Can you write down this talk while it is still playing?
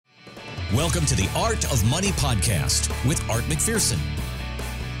Welcome to the Art of Money podcast with Art McPherson.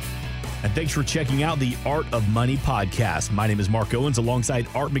 And thanks for checking out the Art of Money podcast. My name is Mark Owens alongside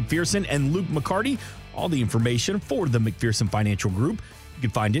Art McPherson and Luke McCarty. All the information for the McPherson Financial Group, you can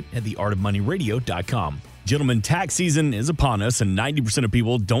find it at theartofmoneyradio.com. Gentlemen, tax season is upon us and 90% of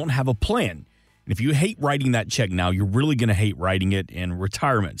people don't have a plan. And if you hate writing that check now, you're really going to hate writing it in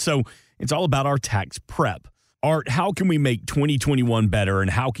retirement. So it's all about our tax prep. Art, how can we make 2021 better,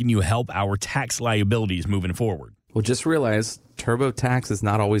 and how can you help our tax liabilities moving forward? Well, just realize TurboTax is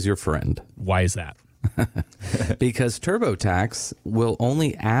not always your friend. Why is that? Because TurboTax will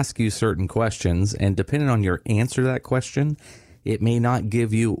only ask you certain questions, and depending on your answer to that question, it may not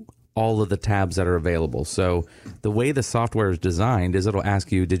give you all of the tabs that are available. So the way the software is designed is it'll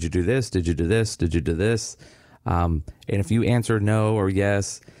ask you, did you do this? Did you do this? Did you do this? And if you answer no or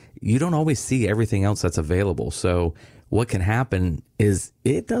yes, you don't always see everything else that's available. So what can happen is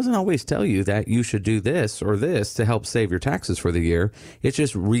it doesn't always tell you that you should do this or this to help save your taxes for the year. It's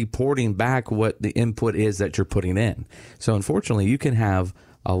just reporting back what the input is that you're putting in. So unfortunately, you can have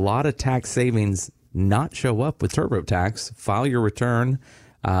a lot of tax savings not show up with TurboTax, file your return,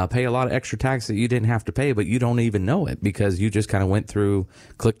 pay a lot of extra tax that you didn't have to pay, but you don't even know it because you just kind of went through,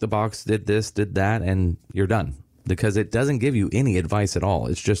 clicked the box, did this, did that, and you're done. Because it doesn't give you any advice at all.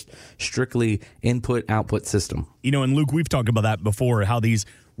 It's just strictly input-output system. You know, and Luke, we've talked about that before, how these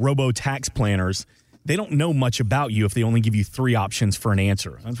robo-tax planners, they don't know much about you if they only give you 3 options for an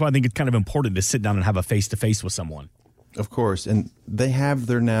answer. That's why I think it's kind of important to sit down and have a face-to-face with someone. Of course, and they have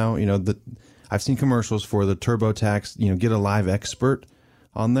their now, I've seen commercials for the TurboTax, get a live expert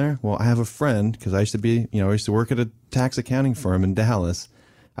on there. Well, I have a friend, because I used to work at a tax accounting firm in Dallas.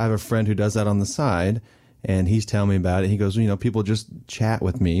 I have a friend who does that on the side. And he's telling me about it. He goes, people just chat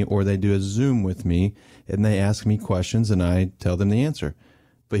with me or they do a Zoom with me and they ask me questions and I tell them the answer.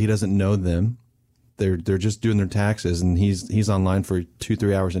 But he doesn't know them. They're just doing their taxes and he's online for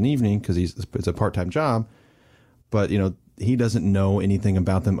 2-3 hours an evening because it's a part-time job. But, he doesn't know anything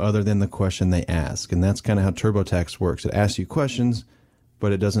about them other than the question they ask. And that's kind of how TurboTax works. It asks you questions,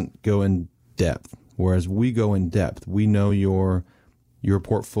 but it doesn't go in depth. Whereas we go in depth. We know your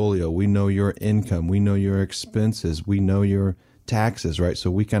portfolio, we know your income, we know your expenses, we know your taxes, right? So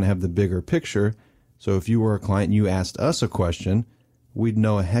we kind of have the bigger picture. So if you were a client and you asked us a question, we'd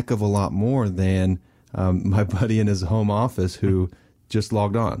know a heck of a lot more than my buddy in his home office who just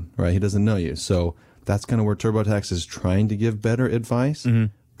logged on, right? He doesn't know you. So that's kind of where TurboTax is trying to give better advice,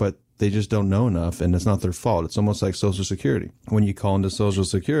 but they just don't know enough, and it's not their fault. It's almost like Social Security. When you call into Social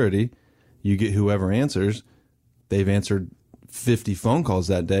Security, you get whoever answers. They've answered 50 phone calls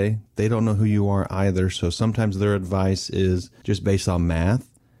that day. They don't know who you are either. So sometimes their advice is just based on math.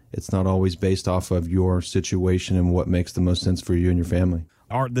 It's not always based off of your situation and what makes the most sense for you and your family.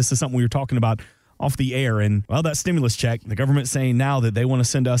 Art, this is something we were talking about off the air. And, well, that stimulus check, the government's saying now that they want to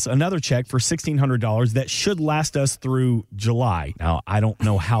send us another check for $1,600 that should last us through July. Now, I don't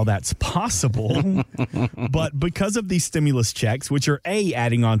know how that's possible, but because of these stimulus checks, which are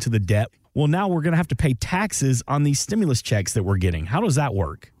adding on to the debt, well, now we're going to have to pay taxes on these stimulus checks that we're getting. How does that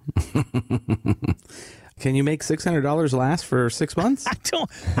work? Can you make $600 last for 6 months? I can't.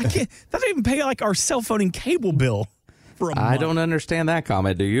 That doesn't even pay like our cell phone and cable bill for a month. I don't understand that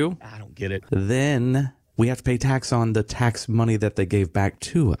comment, do you? I don't get it. Then we have to pay tax on the tax money that they gave back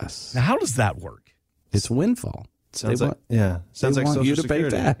to us. Now, how does that work? It's windfall. Sounds like Social you to pay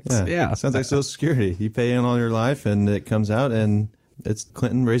Security. tax. Yeah. Sounds like Social Security. You pay in all your life and it comes out and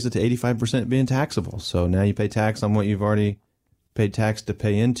Clinton raised it to 85% being taxable. So now you pay tax on what you've already paid tax to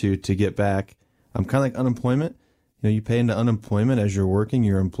pay into to get back. Kind of like unemployment. You pay into unemployment as you're working.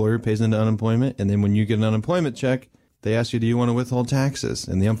 Your employer pays into unemployment. And then when you get an unemployment check, they ask you, do you want to withhold taxes?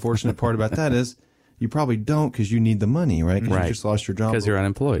 And the unfortunate part about that is you probably don't because you need the money, right? Because you just lost your job. Because you're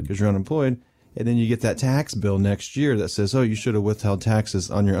unemployed. Because you're unemployed. And then you get that tax bill next year that says, oh, you should have withheld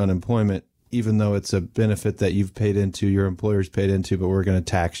taxes on your unemployment, even though it's a benefit that you've paid into, your employer's paid into, but we're going to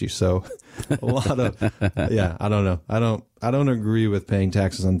tax you. So a lot of, I don't know. I don't agree with paying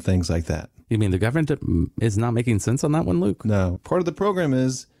taxes on things like that. You mean the government is not making sense on that one, Luke? No. Part of the program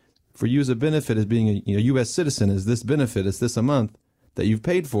is for you as a benefit as being a U.S. citizen is this benefit, it's this a month that you've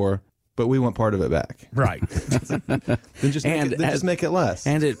paid for, but we want part of it back. Right. Then just make it less.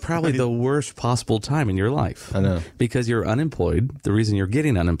 And at probably the worst possible time in your life. I know. Because you're unemployed. The reason you're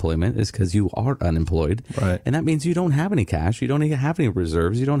getting unemployment is because you are unemployed. Right. And that means you don't have any cash. You don't even have any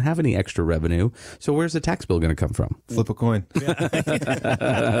reserves. You don't have any extra revenue. So where's the tax bill going to come from? Flip a coin.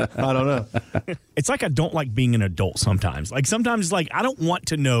 I don't know. It's like I don't like being an adult sometimes. Like sometimes like I don't want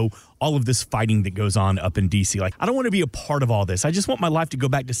to know all of this fighting that goes on up in D.C. Like, I don't want to be a part of all this. I just want my life to go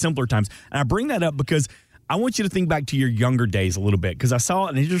back to simpler times. And I bring that up because I want you to think back to your younger days a little bit, because I saw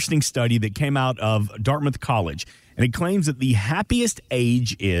an interesting study that came out of Dartmouth College, and it claims that the happiest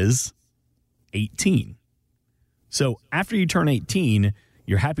age is 18. So after you turn 18,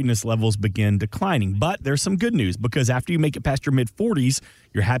 your happiness levels begin declining. But there's some good news, because after you make it past your mid-40s,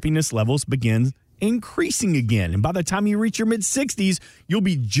 your happiness levels begin increasing again. And by the time you reach your mid-60s, you'll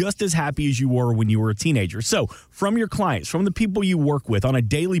be just as happy as you were when you were a teenager. So from your clients, from the people you work with on a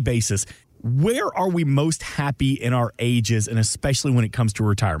daily basis, where are we most happy in our ages, and especially when it comes to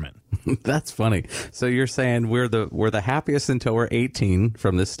retirement? That's funny. So you're saying we're the happiest until we're 18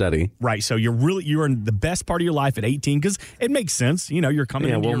 from this study, right? So you're in the best part of your life at 18, because it makes sense. You know, you're coming.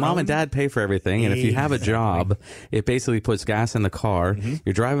 Yeah. Into Well, your mom own. and dad pay for everything, and if you have a job, it basically puts gas in the car.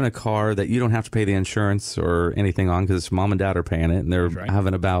 You're driving a car that you don't have to pay the insurance or anything on, because mom and dad are paying it, and they're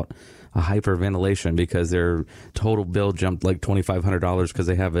having about a hyperventilation because their total bill jumped like $2,500 because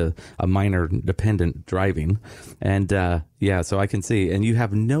they have a minor dependent driving. And so I can see. And you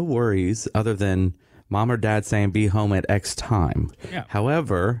have no worries other than mom or dad saying be home at X time. Yeah.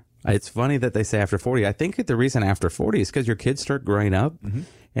 However, it's funny that they say after 40. I think the reason after 40 is because your kids start growing up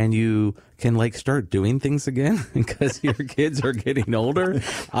and you can like start doing things again because your kids are getting older.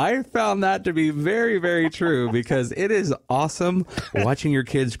 I found that to be very, very true, because it is awesome watching your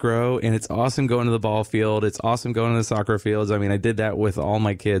kids grow, and it's awesome going to the ball field. It's awesome going to the soccer fields. I mean, I did that with all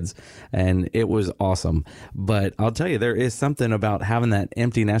my kids and it was awesome. But I'll tell you, there is something about having that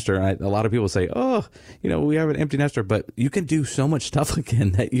empty nester. A lot of people say, oh, we have an empty nester, but you can do so much stuff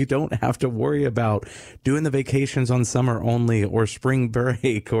again that you don't have to worry about doing the vacations on summer only or spring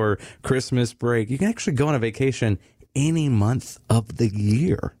break or Christmas break. You can actually go on a vacation any month of the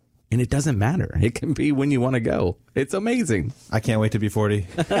year, and it doesn't matter. It can be when you want to go. It's amazing. I can't wait to be 40.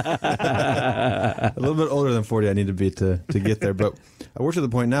 A little bit older than 40 I need to be to get there. But we're to the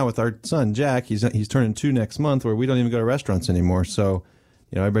point now with our son, Jack. He's turning 2 next month, where we don't even go to restaurants anymore. So,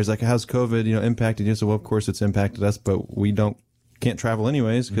 everybody's like, how's COVID, impacted you? So, well, of course it's impacted us, but we can't travel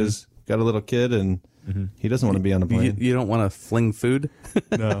anyways because got a little kid and he doesn't want to be on a plane. You don't want to fling food?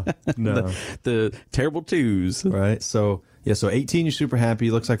 No. the terrible twos. Right. So, 18, you're super happy.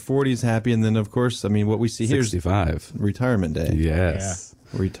 Looks like 40 is happy. And then, of course, I mean, what we see here is 65. retirement day. Yes.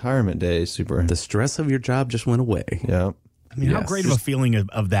 Yeah. Retirement day is super. The stress of your job just went away. Yeah. I mean, how great of a feeling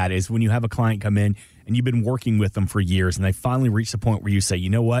of that is when you have a client come in and you've been working with them for years, and they finally reach the point where you say,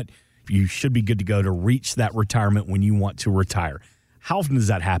 you know what, you should be good to go to reach that retirement when you want to retire. How often does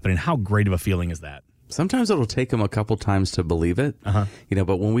that happen, and how great of a feeling is that? Sometimes it'll take them a couple times to believe it,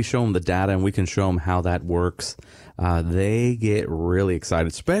 but when we show them the data and we can show them how that works, they get really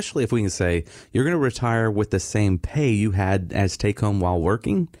excited, especially if we can say, you're going to retire with the same pay you had as take home while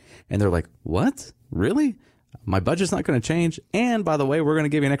working. And they're like, what? Really? My budget's not going to change. And by the way, we're going to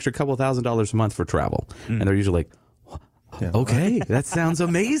give you an extra couple $1,000s a month for travel. And they're usually like, yeah. Okay, that sounds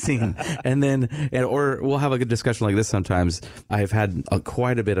amazing. Or we'll have a good discussion like this sometimes. I've had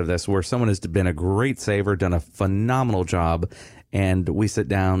quite a bit of this where someone has been a great saver, done a phenomenal job, and we sit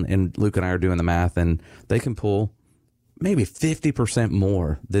down and Luke and I are doing the math, and they can pull maybe 50%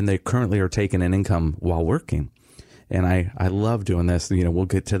 more than they currently are taking in income while working. And I love doing this. We'll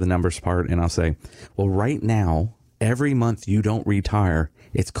get to the numbers part, and I'll say, well, right now, every month you don't retire,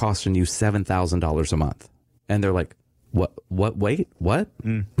 it's costing you $7,000 a month. And they're like, What? Wait, what?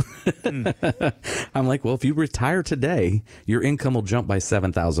 I'm like, well, if you retire today, your income will jump by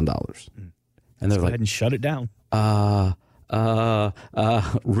 $7,000. And they're Go like, ahead and shut it down.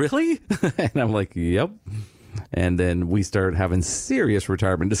 Really? And I'm like, yep. And then we start having serious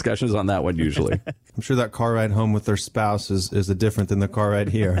retirement discussions on that one usually. I'm sure that car ride home with their spouse is different than the car ride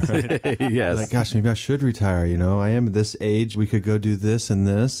here. Right? Yes. Like, gosh, maybe I should retire. I am at this age. We could go do this and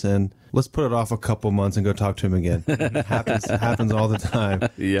this, and let's put it off a couple months and go talk to him again. happens all the time.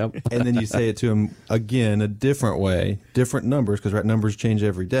 Yep. And then you say it to him again a different way, different numbers, because numbers change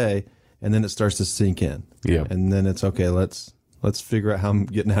every day, and then it starts to sink in. Yeah. And then it's okay. Let's figure out how I'm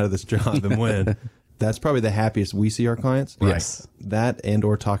getting out of this job and when. That's probably the happiest we see our clients. Yes. That and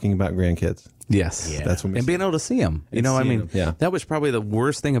or talking about grandkids. Yes. Yeah. That's when we and being able to see them. That was probably the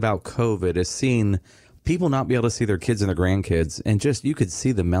worst thing about COVID is seeing people not be able to see their kids and their grandkids. And just, you could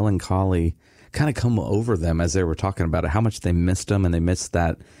see the melancholy kind of come over them as they were talking about it, how much they missed them, and they missed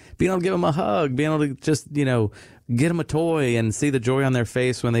that, being able to give them a hug, being able to just, get them a toy and see the joy on their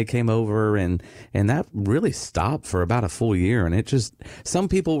face when they came over. And that really stopped for about a full year. And it just, some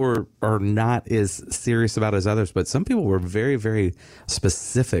people are not as serious about it as others, but some people were very, very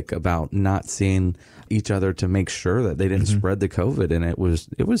specific about not seeing each other to make sure that they didn't spread the COVID. And it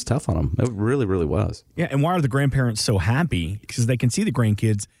was tough on them. It really, really was. Yeah. And why are the grandparents so happy? Because they can see the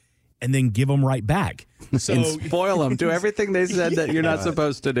grandkids and then give them right back. So, and spoil them. Do everything they said that you're not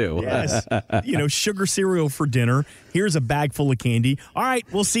supposed to do. Yes. Sugar cereal for dinner. Here's a bag full of candy. All right,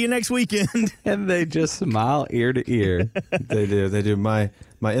 we'll see you next weekend. And they just smile ear to ear. They do. My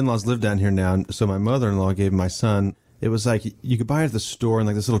in-laws live down here now, so my mother-in-law gave my son, it was like you could buy it at the store in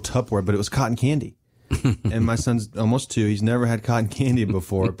like this little Tupperware, but it was cotton candy. And my son's almost 2. He's never had cotton candy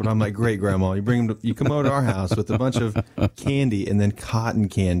before, but I'm like, great, Grandma. You come over to our house with a bunch of candy and then cotton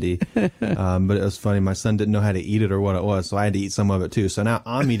candy. But it was funny. My son didn't know how to eat it or what it was, so I had to eat some of it too. So now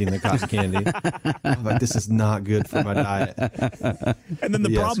I'm eating the cotton candy. I'm like, this is not good for my diet. And then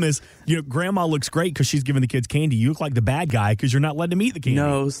the problem is, Grandma looks great because she's giving the kids candy. You look like the bad guy because you're not letting them eat the candy.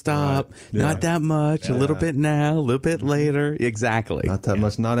 No, stop. Right. Yeah. Not that much. Yeah. A little bit now, a little bit later. Exactly. Not that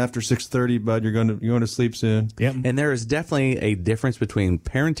much. Not after 6:30, bud. You're going to sleep soon. Yep. And there is definitely a difference between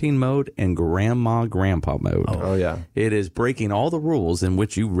parenting mode and grandpa mode. Oh yeah. It is breaking all the rules in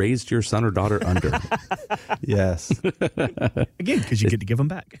which you raised your son or daughter under. Yes. Again, because you get to give them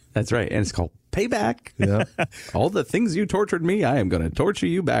back. That's right. And it's called payback. Yeah. All the things you tortured me, I am going to torture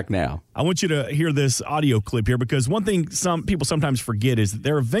you back now. I want you to hear this audio clip here because one thing some people sometimes forget is that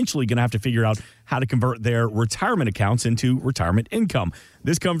they're eventually going to have to figure out how to convert their retirement accounts into retirement income.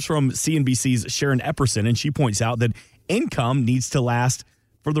 This comes from CNBC's Sharon Epperson, and she points out that income needs to last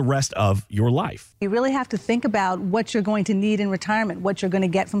for the rest of your life. You really have to think about what you're going to need in retirement, what you're going to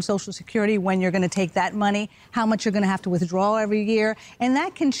get from Social Security, when you're going to take that money, how much you're going to have to withdraw every year. And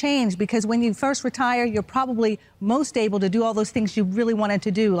that can change because when you first retire, you're probably most able to do all those things you really wanted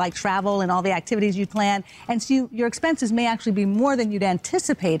to do, like travel and all the activities you planned. And so your expenses may actually be more than you'd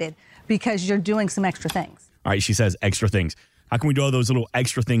anticipated because you're doing some extra things. All right, she says extra things. How can we do all those little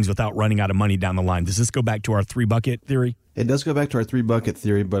extra things without running out of money down the line? Does this go back to our 3-bucket theory? It does go back to our 3-bucket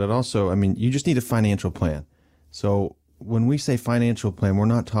theory, but it also, you just need a financial plan. So when we say financial plan, we're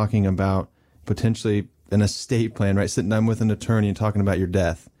not talking about potentially an estate plan, right? Sitting down with an attorney and talking about your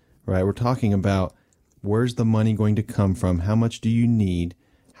death, right? We're talking about where's the money going to come from? How much do you need?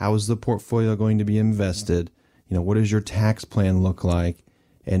 How is the portfolio going to be invested? What does your tax plan look like?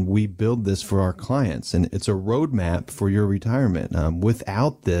 And we build this for our clients, and it's a roadmap for your retirement.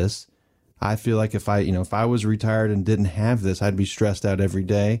 Without this, I feel like if I was retired and didn't have this, I'd be stressed out every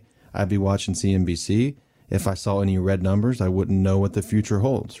day. I'd be watching CNBC. If I saw any red numbers, I wouldn't know what the future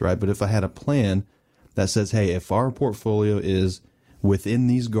holds, right? But if I had a plan that says, hey, if our portfolio is within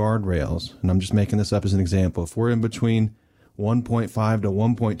these guardrails, and I'm just making this up as an example, if we're in between 1.5 to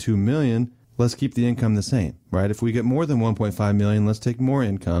 1.2 million, let's keep the income the same, right? If we get more than 1.5 million, let's take more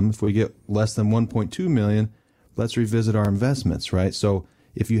income. If we get less than 1.2 million, let's revisit our investments, right? So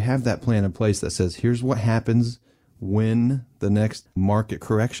if you have that plan in place that says, here's what happens when the next market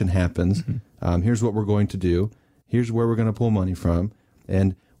correction happens, here's what we're going to do, here's where we're going to pull money from,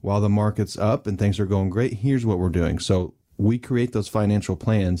 and while the market's up and things are going great, here's what we're doing. So we create those financial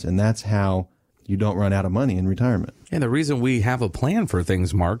plans, and that's how you don't run out of money in retirement. And the reason we have a plan for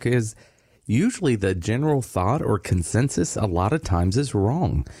things, Mark, is usually the general thought or consensus a lot of times is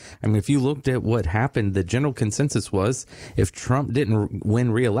wrong. If you looked at what happened, the general consensus was if Trump didn't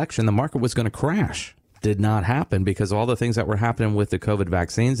win re-election, the market was going to crash. Did not happen because all the things that were happening with the COVID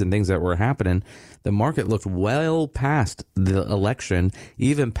vaccines and things that were happening, the market looked well past the election,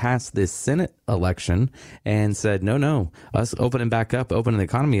 even past the Senate election, and said, no, us opening back up, opening the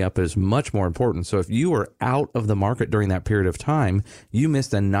economy up is much more important. So if you were out of the market during that period of time, you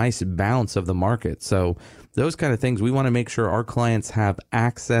missed a nice bounce of the market. So those kind of things, we want to make sure our clients have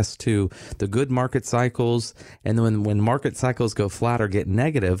access to the good market cycles. And then when market cycles go flat or get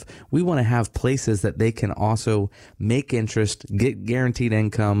negative, we want to have places that they can also make interest, get guaranteed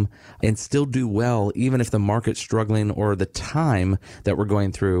income, and still do well, even if the market's struggling or the time that we're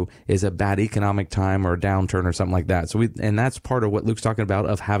going through is a bad economic time or a downturn or something like that. So and that's part of what Luke's talking about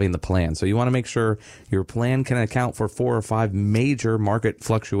of having the plan. So you want to make sure your plan can account for 4 or 5 major market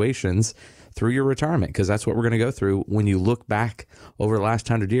fluctuations through your retirement, because that's what we're going to go through. When you look back over the last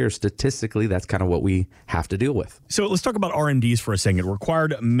 100 years, statistically, that's kind of what we have to deal with. So let's talk about RMDs for a second,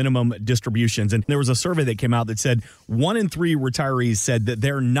 required minimum distributions. And there was a survey that came out that said 1 in 3 retirees said that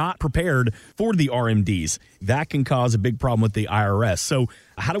they're not prepared for the RMDs. That can cause a big problem with the IRS. So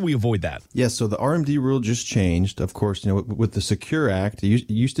how do we avoid that? Yes, so the RMD rule just changed. Of course, with the Secure Act, it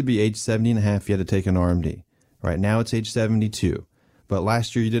used to be age 70 and a half, you had to take an RMD. Right now it's age 72. But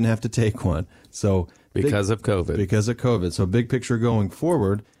last year you didn't have to take one. So because of COVID. Because of COVID. So big picture going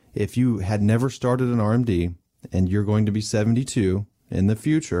forward, if you had never started an RMD and you're going to be 72 in the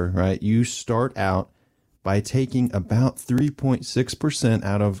future, right, you start out by taking about 3.6%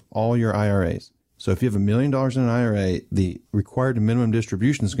 out of all your IRAs. So if you have $1 million in an IRA, the required minimum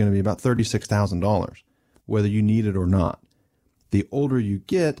distribution is going to be about $36,000, whether you need it or not. The older you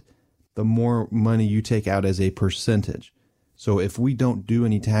get, the more money you take out as a percentage. So if we don't do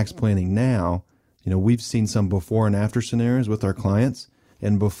any tax planning now, we've seen some before and after scenarios with our clients.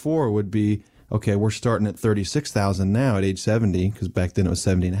 And before would be, okay, we're starting at $36,000 now at age 70, because back then it was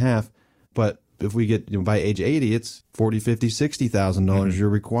 70 and a half. But if we get, by age 80, it's $40,000, $50,000, $60,000 you're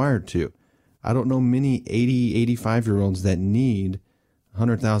required to. I don't know many 80, 85-year-olds that need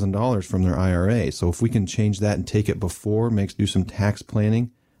 $100,000 from their IRA. So if we can change that and take it before, do some tax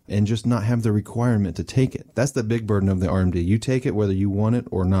planning and just not have the requirement to take it. That's the big burden of the RMD. You take it whether you want it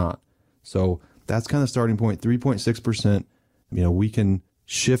or not. So that's kind of starting point, 3.6%. We can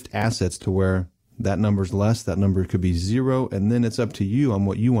shift assets to where that number's less, that number could be zero, and then it's up to you on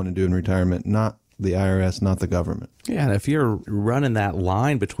what you want to do in retirement, not the IRS, not the government. Yeah, and if you're running that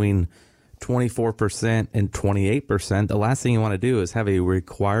line between 24% and 28%, the last thing you want to do is have a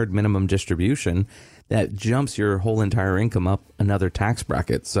required minimum distribution that jumps your whole entire income up another tax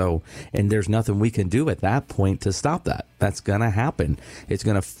bracket. So, and there's nothing we can do at that point to stop that. That's going to happen. It's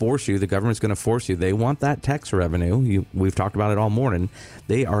going to force you. The government's going to force you. They want that tax revenue. We've talked about it all morning.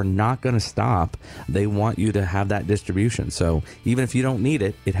 They are not going to stop. They want you to have that distribution. So even if you don't need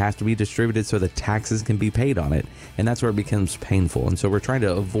it, it has to be distributed so the taxes can be paid on it. And that's where it becomes painful. And so we're trying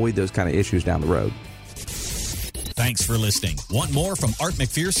to avoid those kind of issues down the road. Thanks for listening. Want more from Art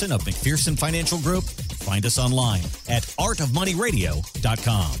McPherson of McPherson Financial Group? Find us online at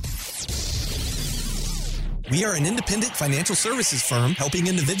artofmoneyradio.com. We are an independent financial services firm helping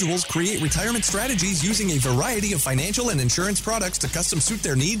individuals create retirement strategies using a variety of financial and insurance products to custom suit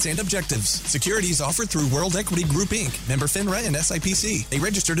their needs and objectives. Securities offered through World Equity Group, Inc., member FINRA and SIPC, a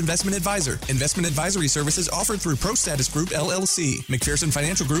registered investment advisor. Investment advisory services offered through ProStatus Group, LLC. McPherson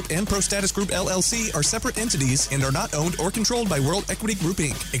Financial Group and ProStatus Group, LLC are separate entities and are not owned or controlled by World Equity Group,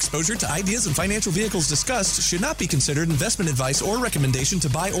 Inc. Exposure to ideas and financial vehicles discussed should not be considered investment advice or recommendation to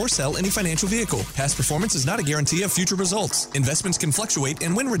buy or sell any financial vehicle. Past performance is not a guarantee of future results. Investments can fluctuate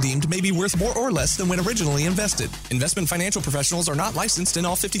and when redeemed may be worth more or less than when originally invested. Investment financial professionals are not licensed in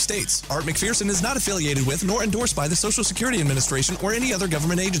all 50 states. Art McPherson is not affiliated with nor endorsed by the Social Security Administration or any other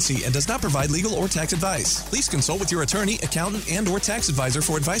government agency and does not provide legal or tax advice. Please consult with your attorney, accountant, and or tax advisor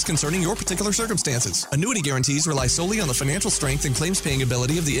for advice concerning your particular circumstances. Annuity guarantees rely solely on the financial strength and claims paying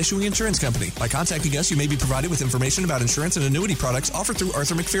ability of the issuing insurance company. By contacting us, you may be provided with information about insurance and annuity products offered through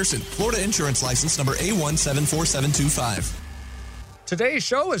Arthur McPherson. Florida Insurance License number A174. 725. Today's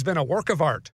show has been a work of art.